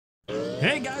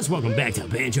Hey guys, welcome back to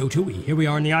Banjo-Tooie. Here we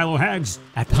are in the Isle of Hags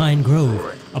at Pine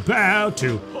Grove, about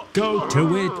to go to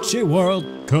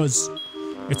Witchyworld, cause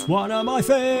it's one of my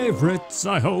favorites.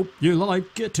 I hope you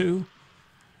like it too,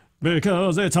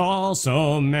 because it's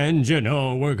awesome and you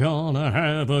know we're gonna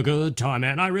have a good time,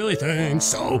 and I really think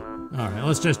so. Alright,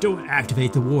 let's just do it.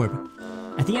 Activate the warp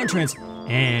at the entrance,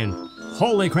 and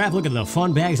holy crap, look at the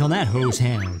fun bags on that hose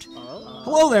hound.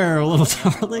 Hello there, little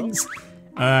darlings.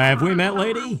 Have we met,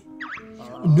 lady?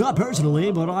 Not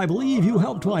personally, but I believe you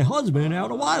helped my husband out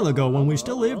a while ago when we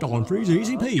still lived on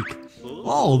Freezy Peak.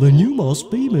 Oh, then you must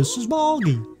be Mrs.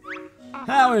 Moggy.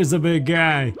 How is the big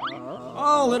guy?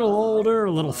 Oh, a little older,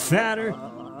 a little fatter.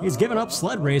 He's given up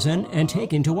sled racing and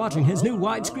taken to watching his new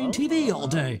widescreen TV all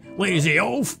day. Lazy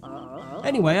oaf!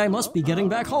 Anyway, I must be getting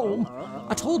back home.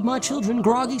 I told my children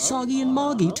Groggy, Soggy, and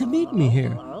Moggy to meet me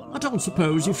here. I don't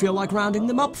suppose you feel like rounding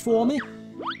them up for me?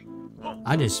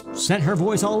 I just sent her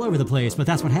voice all over the place, but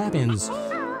that's what happens.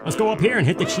 Let's go up here and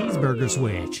hit the cheeseburger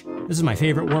switch. This is my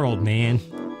favorite world, man.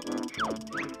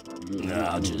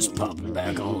 I'll just pop it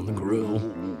back on the grill,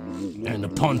 and the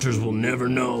punters will never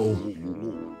know.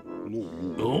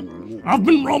 Oh, I've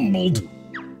been rumbled.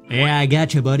 Yeah, I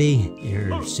got you, buddy.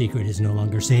 Your secret is no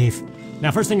longer safe.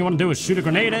 Now, first thing you want to do is shoot a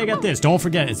grenade egg at this. Don't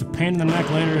forget, it's a pain in the neck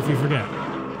later if you forget.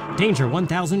 Danger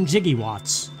 1,000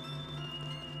 gigawatts.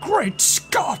 Great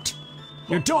Scott!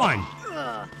 You're done!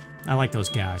 I like those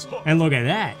guys. And look at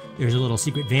that! There's a little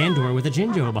secret van door with a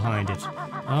Jinjo behind it.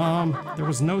 There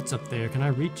was notes up there. Can I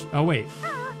reach? Oh, wait.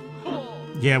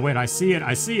 Yeah, wait, I see it,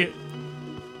 I see it!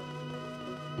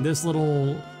 This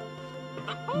little...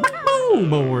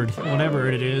 board, whatever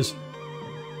it is.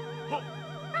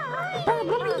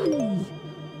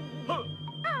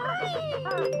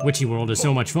 Witchyworld is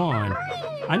so much fun.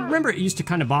 I remember it used to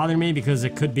kind of bother me because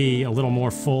it could be a little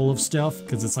more full of stuff,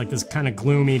 because it's like this kind of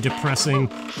gloomy, depressing,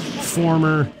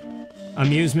 former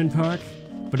amusement park.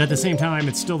 But at the same time,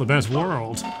 it's still the best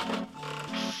world.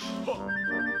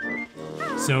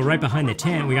 So right behind the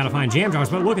tent, we gotta find Jamjars,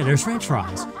 but look at, there's french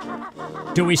fries.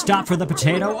 Do we stop for the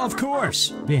potato? Of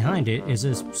course! Behind it is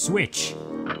a switch.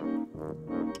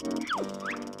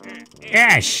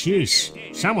 Ah,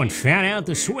 sheesh. Someone found out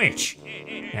the switch.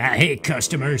 I hate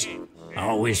customers.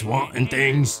 Always wanting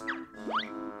things.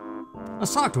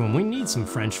 Let's talk to him. We need some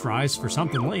french fries for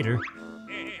something later.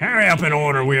 Hurry up and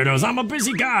order, weirdos. I'm a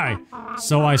busy guy.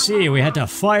 So I see. We had to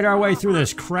fight our way through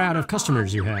this crowd of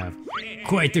customers you have.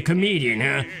 Quite the comedian,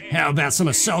 huh? How about some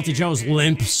of Salty Joe's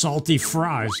limp, salty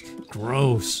fries?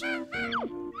 Gross.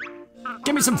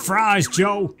 Give me some fries,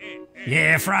 Joe.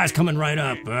 Yeah, fries coming right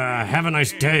up. Have a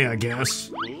nice day, I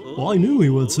guess. Well, I knew he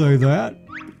would say that.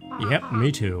 Yep,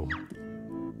 me too.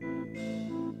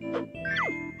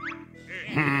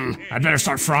 I'd better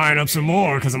start frying up some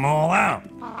more, because I'm all out.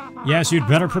 Yes, you'd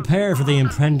better prepare for the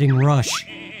impending rush.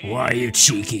 Why, you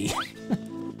cheeky.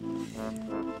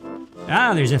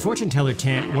 Ah, there's a fortune teller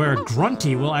tent where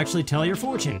Grunty will actually tell your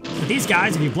fortune. But these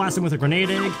guys, if you blast them with a grenade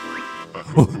egg...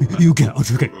 Oh, you get a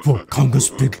ticket for Conga's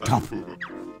Big Top.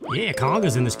 Yeah,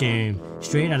 Conga's in this game.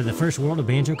 Straight out of the first world of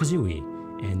Banjo-Kazooie.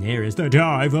 And there is the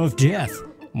Dive of Death.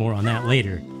 More on that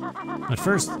later. But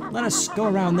first, let us go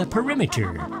around the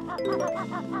perimeter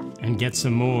and get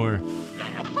some more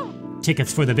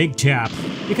tickets for the Big Top.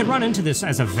 You could run into this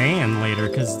as a van later,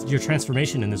 because your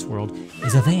transformation in this world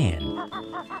is a van.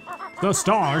 The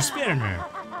Star Spinner.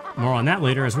 More on that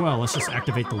later as well. Let's just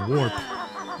activate the warp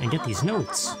and get these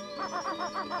notes.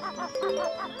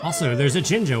 Also, there's a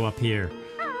Jinjo up here.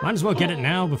 Might as well get it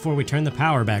now before we turn the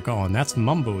power back on. That's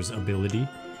Mumbo's ability.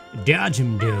 Dodge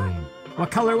 'em doom. What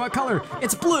color, what color?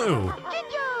 It's blue!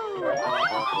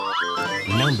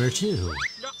 Number 2.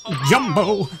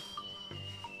 Jumbo!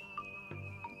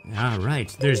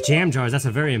 Alright, there's Jamjars. That's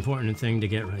a very important thing to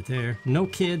get right there. No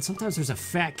kid. Sometimes there's a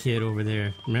fat kid over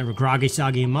there. Remember Groggy,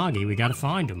 Soggy, and Moggy? We gotta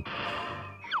find him.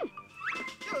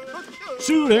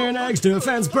 Shooting eggs,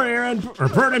 defense prayer, or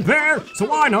burning bear, so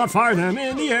why not fire them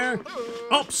in the air?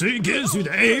 Up C gives you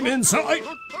the aim in sight.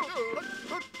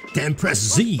 Then press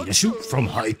Z to shoot from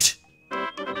height.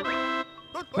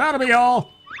 That'll be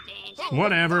all.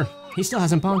 Whatever. He still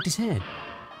hasn't bonked his head.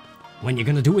 When you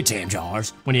gonna do it,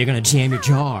 Jamjars? When are you gonna jam your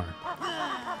jar?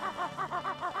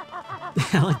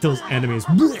 I like those enemies.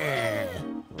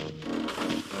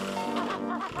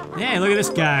 Hey, look at this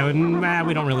guy.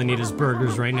 We don't really need his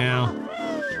burgers right now.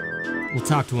 We'll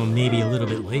talk to him maybe a little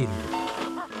bit later.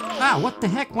 Ah, what the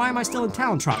heck? Why am I still in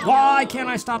Talon Trot? Why can't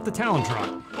I stop the Talon Trot?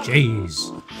 Jeez.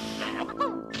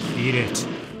 Eat it.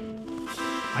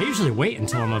 I usually wait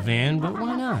until I'm a van, but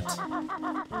why not?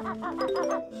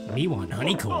 Me want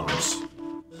honeycombs.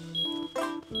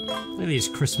 Look at these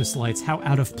Christmas lights, how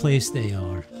out of place they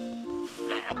are.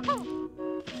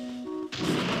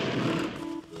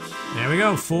 There we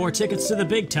go, 4 tickets to the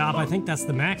big top. I think that's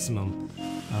the maximum.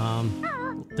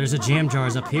 There's a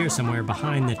Jamjars up here somewhere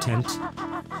behind the tent.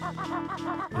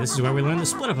 This is where we learn the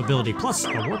split-up ability, plus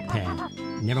a warp pad.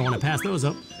 You never want to pass those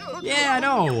up. Yeah, I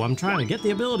know, I'm trying to get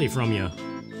the ability from you.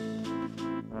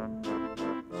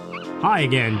 Hi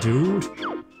again, dude.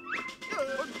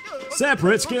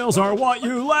 Separate skills are what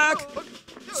you lack,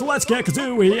 so let's get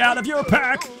Kazooie out of your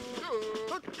pack.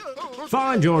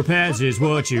 Find your pads is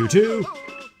what you do.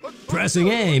 Pressing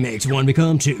A makes 1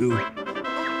 become 2.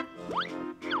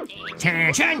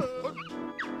 Attention!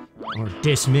 Or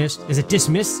dismiss. Is it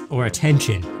dismiss or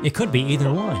attention? It could be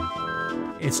either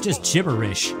one. It's just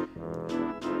gibberish.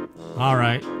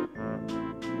 Alright.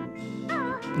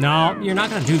 No, you're not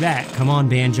gonna do that. Come on,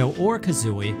 Banjo or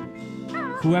Kazooie.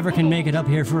 Whoever can make it up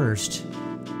here first.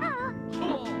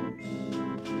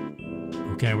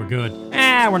 Okay, we're good.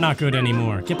 We're not good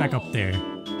anymore. Get back up there.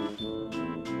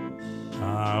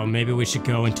 Maybe we should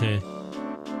go into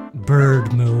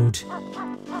bird mode.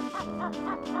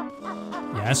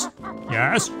 Yes?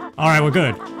 Yes? Alright, we're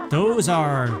good. Those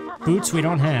are boots we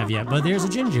don't have yet, but there's a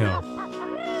Jinjo.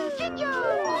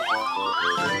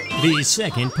 The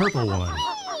second purple one.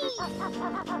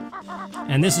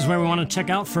 And this is where we want to check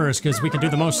out first, because we can do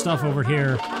the most stuff over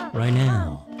here right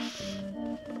now.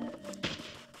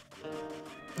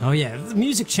 Oh yeah, the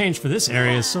music change for this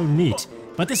area is so neat.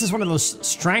 But this is one of those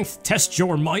strength, test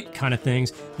your might kind of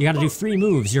things. You gotta do 3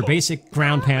 moves. Your basic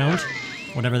ground pound,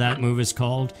 whatever that move is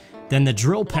called. Then the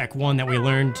drill peck one that we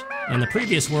learned in the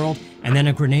previous world. And then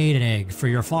a grenade egg for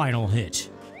your final hit.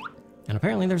 And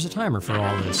apparently there's a timer for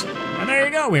all this. And there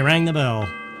you go, we rang the bell.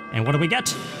 And what do we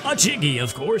get? A Jiggy,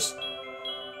 of course.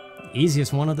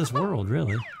 Easiest one of this world,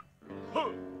 really.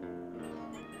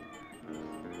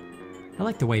 I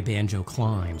like the way Banjo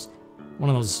climbs. One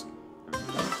of those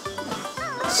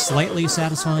slightly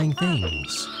satisfying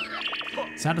things.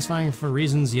 Satisfying for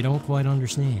reasons you don't quite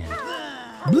understand.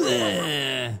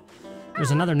 Bleh.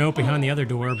 There's another note behind the other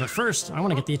door, but first, I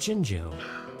want to get the Jinjo.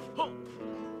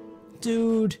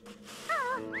 Dude.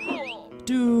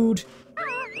 Dude.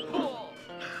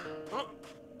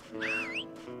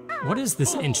 What is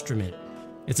this instrument?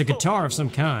 It's a guitar of some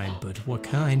kind, but what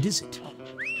kind is it?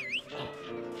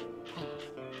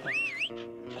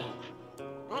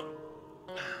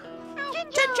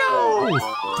 Jinjo!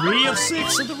 3 of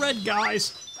 6 of the red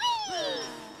guys.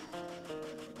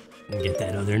 And get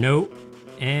that other note.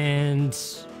 And...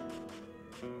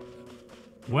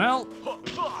 well...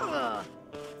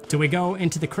 do we go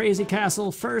into the crazy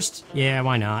castle first? Yeah,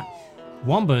 why not?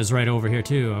 Wumba is right over here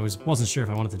too. I wasn't sure if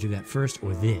I wanted to do that first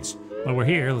or this. But we're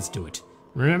here, let's do it.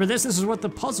 Remember this? This is what the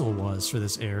puzzle was for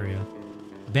this area.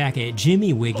 Back at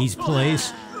Jimmy Wiggy's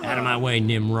place. Out of my way,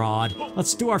 Nimrod.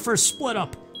 Let's do our first split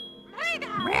up.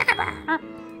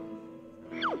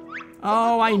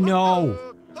 Oh, I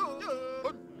know.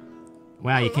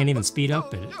 Wow, you can't even speed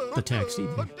up the text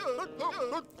either.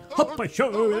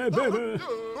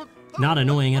 Not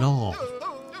annoying at all.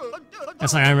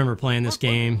 That's like I remember playing this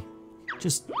game.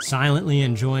 Just silently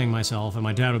enjoying myself, and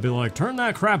my dad would be like, turn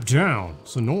that crap down.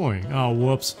 It's annoying. Oh,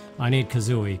 whoops. I need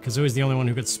Kazooie. Kazooie's the only one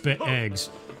who could spit eggs.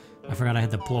 I forgot I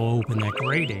had to blow open that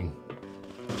grating.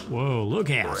 Whoa, look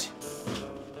out.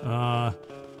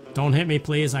 Don't hit me,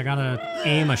 please. I gotta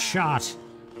aim a shot.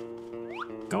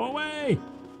 Go away.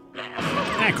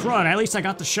 Hey, crud. At least I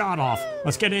got the shot off.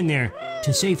 Let's get in there.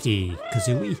 To safety,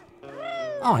 Kazooie.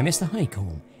 Oh, I missed the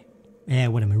honeycomb.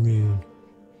 What a maroon.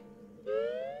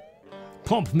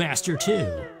 Pump Master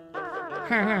 2.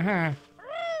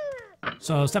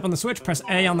 So step on the switch, press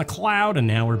A on the cloud, and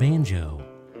now we're Banjo.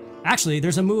 Actually,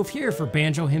 there's a move here for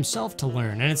Banjo himself to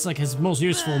learn, and it's like his most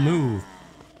useful move.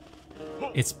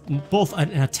 It's both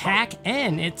an attack,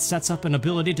 and it sets up an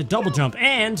ability to double jump,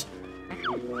 and...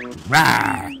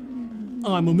 Rawr!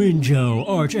 I'm a Minjo,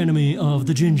 arch enemy of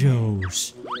the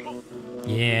Jinjos.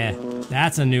 Yeah,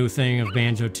 that's a new thing of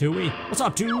Banjo-Tooie. What's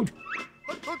up, dude?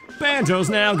 Banjo's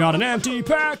now got an empty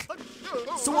pack,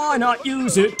 so why not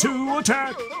use it to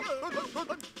attack?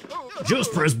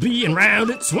 Just press B and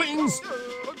round it swings.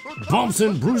 Bumps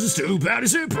and bruises too bad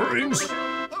as it brings.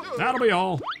 That'll be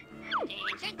all.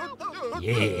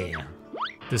 Yeah.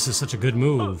 This is such a good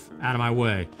move. Out of my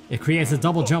way. It creates a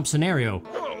double jump scenario.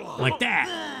 Like that.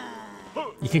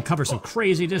 You can cover some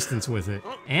crazy distance with it,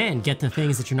 and get the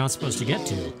things that you're not supposed to get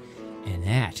to. And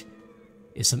that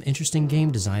is some interesting game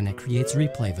design that creates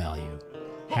replay value.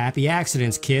 Happy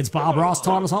accidents, kids. Bob Ross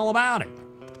taught us all about it.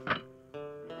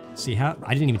 See how?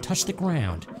 I didn't even touch the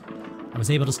ground. I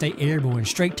was able to stay airborne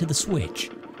straight to the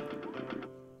switch.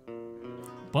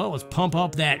 But let's pump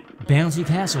up that bouncy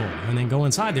castle and then go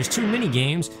inside. There's 2 mini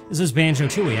games. This is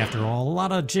Banjo-Tooie after all. A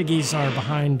lot of jiggies are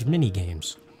behind mini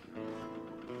games.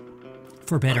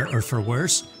 For better or for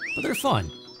worse, but they're fun.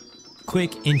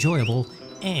 Quick, enjoyable,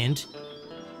 and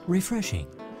refreshing.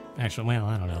 Actually, well,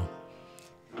 I don't know.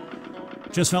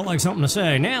 Just felt like something to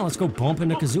say. Now let's go bump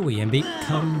into Kazooie and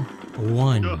become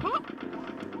one.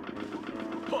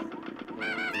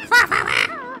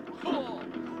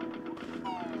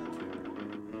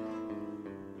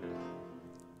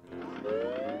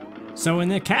 So in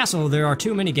the castle, there are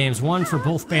 2 minigames, one for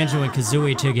both Banjo and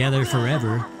Kazooie together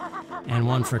forever, and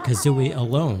one for Kazooie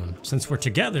alone. Since we're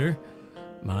together,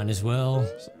 might as well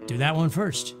do that one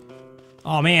first.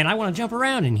 Oh man, I want to jump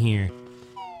around in here.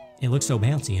 It looks so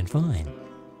bouncy and fun.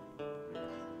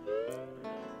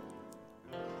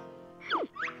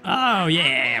 Oh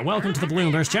yeah, welcome to the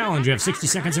Balloon Burst Challenge. You have 60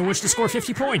 seconds in which to score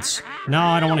 50 points. No,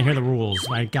 I don't want to hear the rules.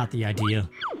 I got the idea.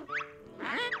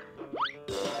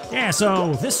 Yeah,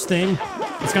 so this thing,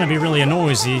 it's gonna be really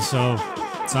noisy, so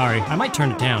sorry. I might turn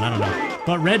it down, I don't know.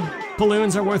 But red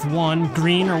balloons are worth 1,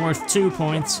 green are worth 2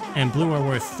 points, and blue are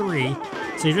worth 3.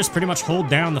 So you just pretty much hold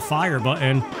down the fire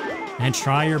button and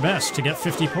try your best to get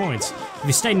 50 points. If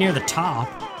you stay near the top,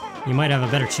 you might have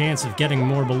a better chance of getting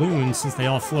more balloons since they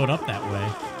all float up that way.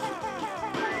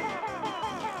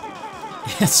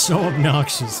 It's so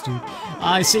obnoxious, dude.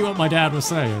 I see what my dad was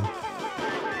saying.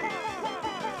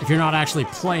 If you're not actually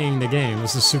playing the game,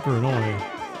 this is super annoying.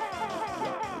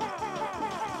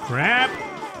 Crap!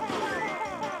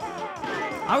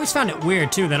 I always found it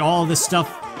weird, too, that all this stuff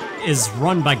is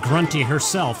run by Grunty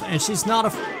herself, and she's not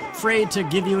afraid to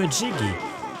give you a jiggy.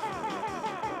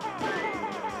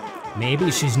 Maybe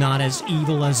she's not as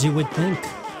evil as you would think.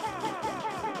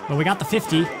 But we got the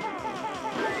 50.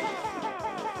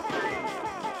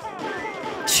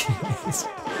 Jeez.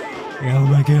 Oh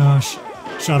my gosh.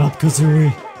 Shut up,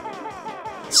 Kazooie.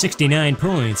 69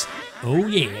 points. Oh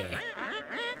yeah.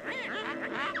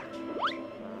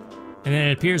 And then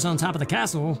it appears on top of the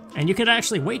castle, and you could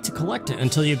actually wait to collect it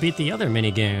until you beat the other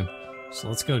minigame. So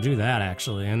let's go do that,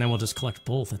 actually, and then we'll just collect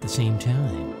both at the same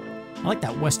time. I like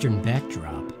that western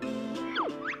backdrop.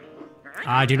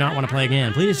 I do not want to play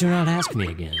again. Please do not ask me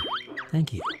again.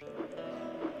 Thank you.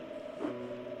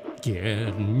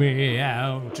 Get me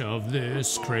out of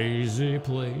this crazy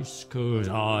place, 'cause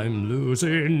I'm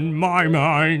losing my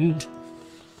mind.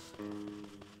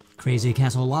 Crazy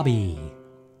Castle Lobby.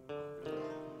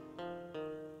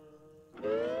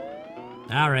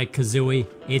 Alright, Kazooie,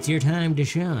 it's your time to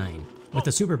shine. With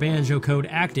the Super Banjo code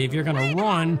active, you're gonna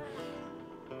run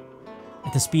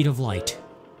at the speed of light.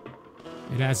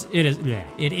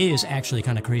 It is actually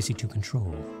kind of crazy to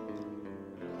control.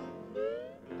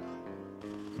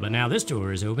 But now this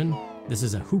door is open. This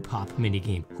is a hoop hop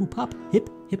minigame. Hoop hop? Hip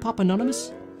hop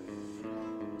anonymous?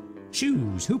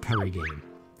 Choose hoop hurry game.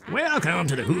 Welcome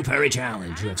to the Hoop Hurry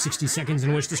Challenge. You have 60 seconds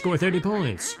in which to score 30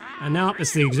 points. And now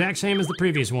it's the exact same as the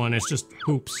previous one. It's just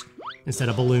hoops instead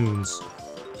of balloons.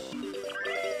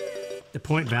 The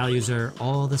point values are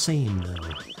all the same though.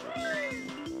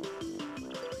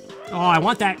 Oh, I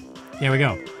want that. There we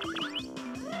go.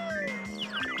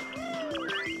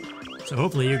 So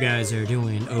hopefully you guys are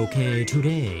doing okay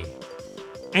today.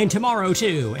 And tomorrow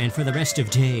too, and for the rest of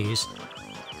days.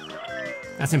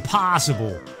 That's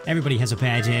impossible. Everybody has a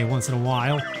bad day once in a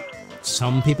while.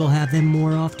 Some people have them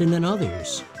more often than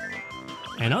others.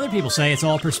 And other people say it's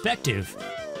all perspective.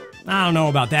 I don't know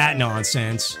about that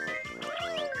nonsense.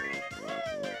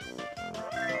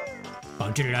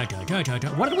 What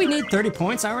do we need 30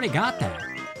 points? I already got that.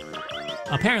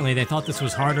 Apparently they thought this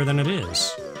was harder than it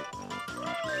is.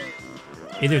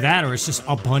 Either that or it's just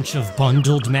a bunch of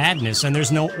bundled madness and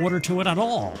there's no order to it at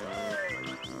all.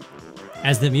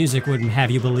 As the music would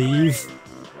have you believe.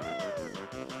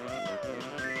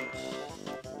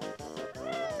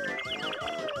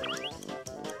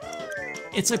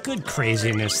 It's a good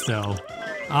craziness though.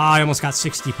 Ah, I almost got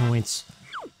 60 points.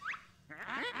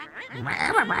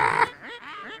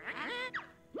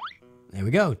 There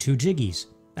we go, 2 jiggies.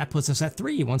 That puts us at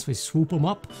 3 once we swoop them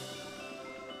up.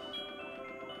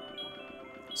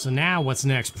 So now what's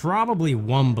next? Probably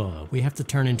Wumba. We have to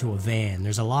turn into a van.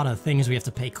 There's a lot of things we have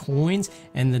to pay coins,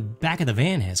 and the back of the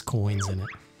van has coins in it.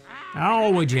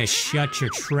 Oh, would you shut your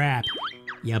trap,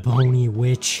 you bony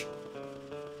witch.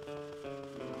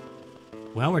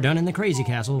 Well, we're done in the Crazy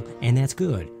Castle, and that's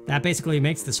good. That basically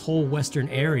makes this whole western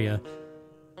area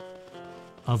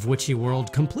of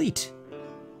Witchyworld complete.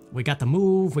 We got the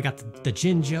move, we got the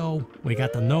Jinjo, we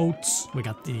got the notes, we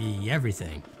got the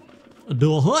everything.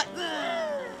 The hut!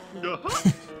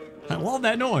 I love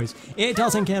that noise. It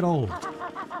doesn't get old.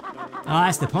 Oh,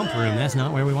 that's the pump room. That's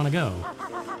not where we want to go.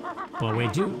 But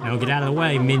wait, dude. No, get out of the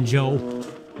way, Minjo.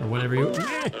 Or whatever you...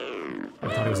 I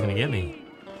thought he was going to get me.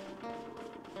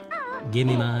 Give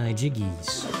me my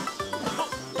jiggies.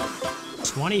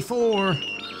 24.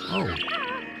 Oh.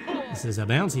 This is a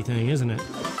bouncy thing, isn't it?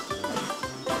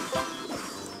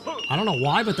 I don't know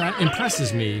why, but that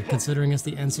impresses me. Considering it's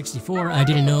the N64, I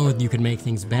didn't know you could make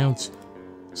things bounce.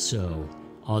 So,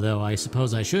 although I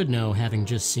suppose I should know, having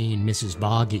just seen Mrs.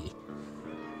 Boggy.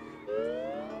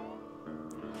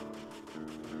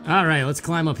 Alright, let's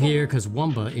climb up here, because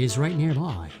Wumba is right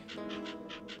nearby.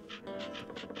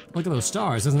 Look at those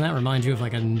stars. Doesn't that remind you of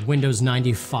like a Windows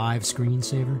 95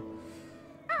 screensaver?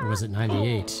 Or was it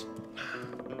 98?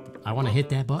 I want to hit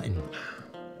that button.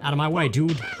 Out of my way,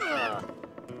 dude.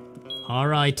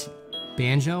 Alright,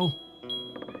 Banjo.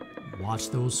 Watch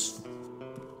those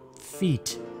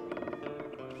feet.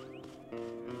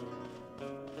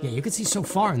 Yeah, you can see so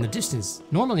far in the distance.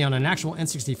 Normally on an actual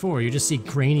N64, you just see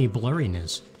grainy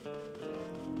blurriness.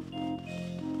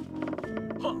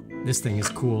 This thing is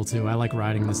cool too. I like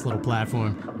riding this little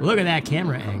platform. Look at that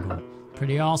camera angle.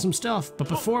 Pretty awesome stuff. But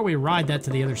before we ride that to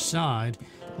the other side,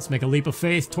 let's make a leap of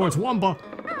faith towards Wumba.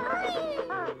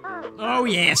 Oh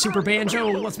yeah, Super Banjo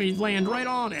lets me land right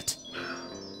on it.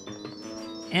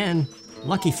 And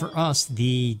lucky for us,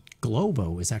 the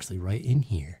Globo is actually right in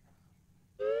here.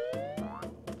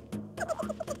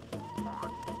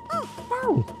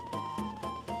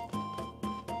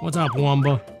 What's up,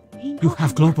 Wumba? You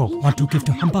have Globo. Want to give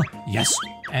to Wumba? Yes,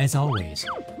 as always.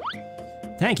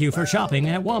 Thank you for shopping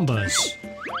at Wumba's.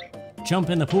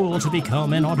 Jump in the pool to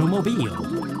become an automobile.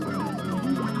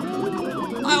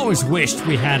 I always wished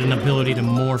we had an ability to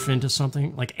morph into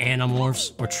something, like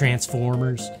Animorphs or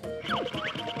Transformers.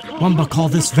 Wumba, call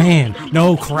this van.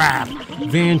 No crap.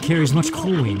 Van carries much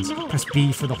coins. Press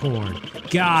B for the horn.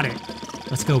 Got it.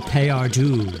 Let's go pay our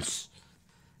dues.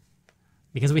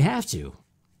 Because we have to.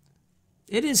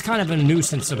 It is kind of a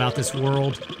nuisance about this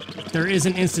world. There is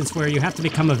an instance where you have to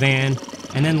become a van,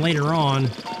 and then later on,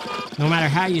 no matter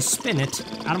how you spin it,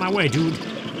 out of my way, dude,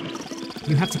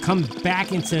 you have to come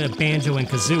back into Banjo and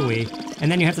Kazooie, and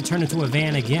then you have to turn into a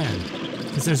van again.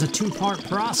 Because there's a two-part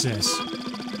process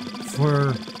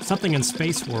for something in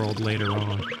Space World later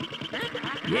on.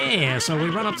 Yeah, so we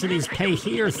run up to these pay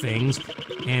here things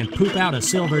and poop out a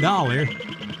silver dollar.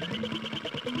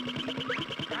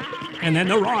 And then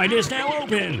the ride is now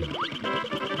open!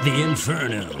 The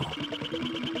Inferno.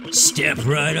 Step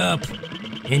right up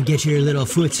and get your little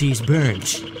footsies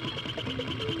burnt.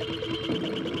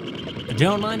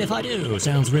 Don't mind if I do,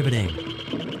 sounds riveting.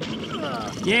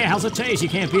 Yeah, how's it taste? You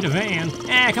can't beat a van.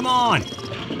 Ah, come on!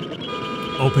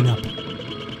 Open up.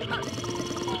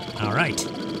 Alright.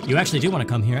 You actually do want to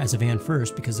come here as a van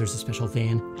first because there's a special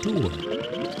van tour.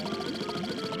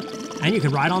 And you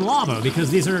can ride on lava because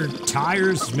these are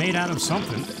tires made out of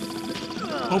something.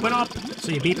 Open up,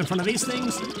 so you beep in front of these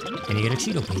things, and you get a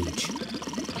Cheeto page.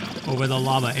 Over the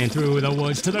lava and through the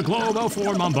woods to the Globo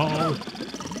for Mumbo.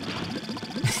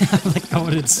 I'm like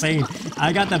going insane.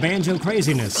 I got the Banjo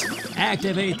craziness.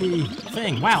 Activate the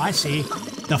thing. Wow, I see.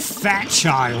 The fat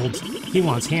child. He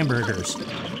wants hamburgers.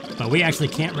 But we actually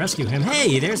can't rescue him.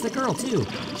 Hey, there's the girl too.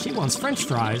 She wants French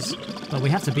fries. But we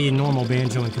have to be normal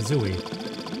Banjo and Kazooie.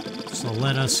 So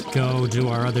let us go do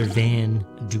our other van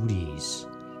duties.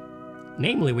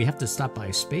 Namely, we have to stop by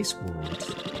Space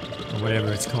World, or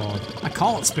whatever it's called. I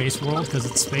call it Space World because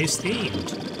it's space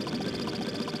themed.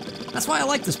 That's why I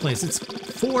like this place. It's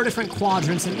 4 different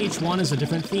quadrants and each one is a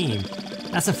different theme.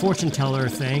 That's a fortune teller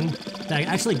thing that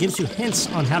actually gives you hints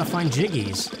on how to find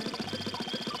jiggies,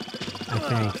 I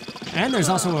think. And there's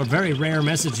also a very rare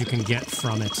message you can get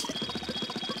from it.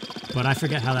 But I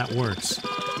forget how that works.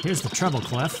 Here's the treble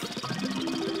clef.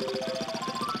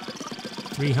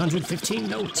 315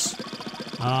 notes.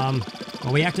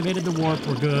 Well, we activated the warp,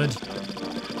 we're good.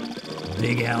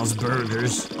 Big Al's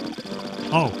Burgers.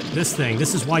 Oh, this thing.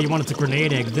 This is why you wanted to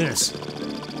grenade egg this.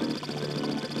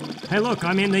 Hey look,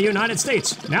 I'm in the United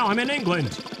States. Now I'm in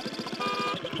England.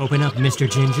 Open up, Mr.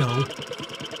 Jinjo.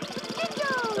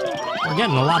 We're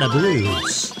getting a lot of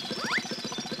blues.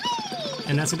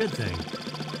 And that's a good thing.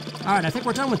 Alright, I think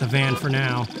we're done with the van for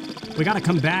now. We gotta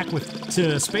come back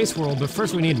to Space World, but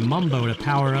first we need Mumbo to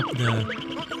power up the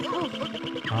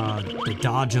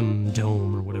Dodgem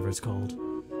Dome, or whatever it's called.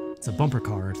 It's a bumper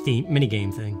car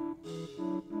minigame thing.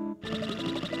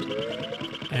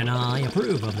 And I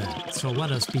approve of that, so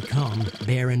let us become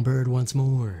Bear and Bird once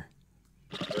more.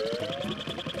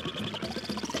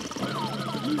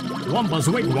 Wumba's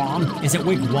Wigwam. Is it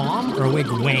Wigwam or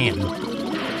Wigwam?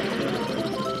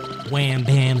 Wham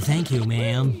bam, thank you,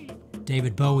 ma'am.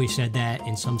 David Bowie said that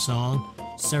in some song.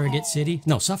 Surrogate City?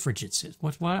 No, Suffragette City.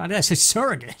 What did I say?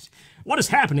 Surrogate? What is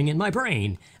happening in my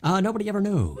brain? Nobody ever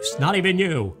knows. Not even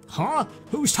you. Huh?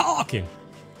 Who's talking?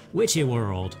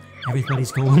 Witchyworld.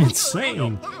 Everybody's going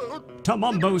insane. To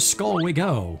Mumbo's skull we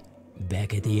go.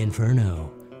 Back at the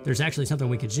Inferno. There's actually something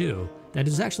we could do that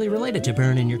is actually related to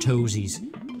burning your toesies.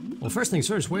 Well, first things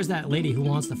first, where's that lady who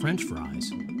wants the french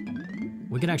fries?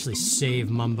 We could actually save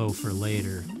Mumbo for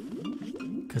later.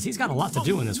 Because he's got a lot to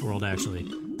do in this world, actually.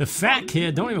 The fat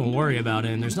kid, don't even worry about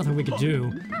him. There's nothing we could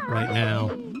do right now.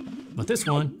 But this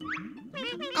one...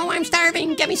 Oh, I'm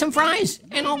starving. Get me some fries,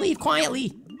 and I'll leave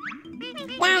quietly.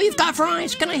 Wow, you've got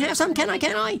fries. Can I have some? Can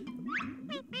I?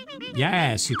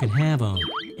 Yes, you can have them.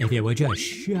 If you would just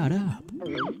shut up.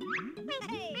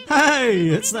 Hey,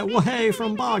 it's that way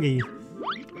from Boggy.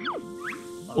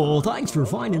 Well, thanks for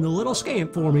finding the little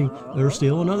scamp for me. There's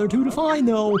still another 2 to find,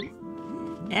 though.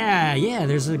 Yeah,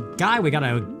 there's a guy we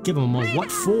gotta give him a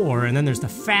what for, and then there's the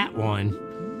fat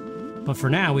one. But for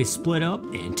now, we split up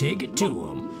and take it to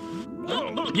him.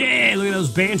 Yeah, look at those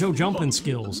banjo jumping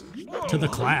skills. To the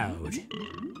cloud.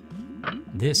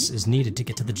 This is needed to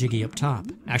get to the jiggy up top.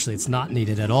 Actually, it's not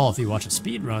needed at all if you watch a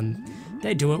speed run.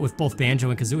 They do it with both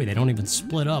Banjo and Kazooie. They don't even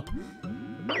split up.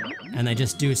 And they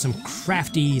just do some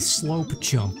crafty slope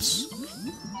jumps.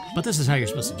 But this is how you're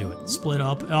supposed to do it. Split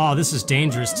up. Oh, this is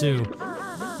dangerous too.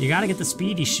 You gotta get the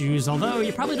speedy shoes, although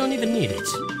you probably don't even need it.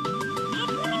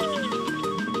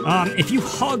 If you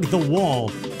hug the wall,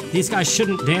 these guys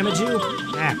shouldn't damage you?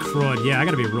 Ah, crud. Yeah, I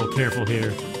gotta be real careful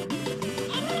here.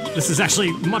 This is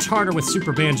actually much harder with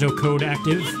Super Banjo code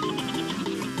active.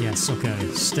 Yes,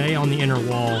 okay. Stay on the inner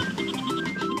wall.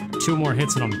 2 more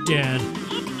hits and I'm dead.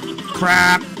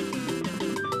 Crap!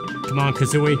 Come on,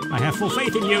 Kazooie. I have full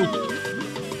faith in you.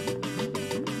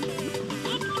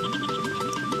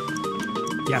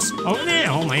 Yes. Oh, yeah.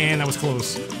 Oh, man, that was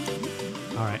close.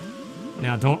 Alright.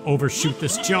 Now, don't overshoot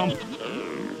this jump.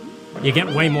 You get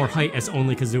way more height as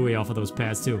only Kazooie off of those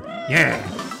pads, too. Yeah!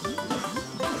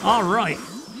 Alright.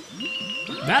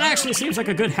 That actually seems like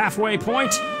a good halfway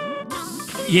point.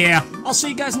 Yeah, I'll see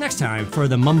you guys next time for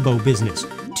the Mumbo business.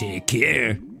 Take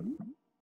care.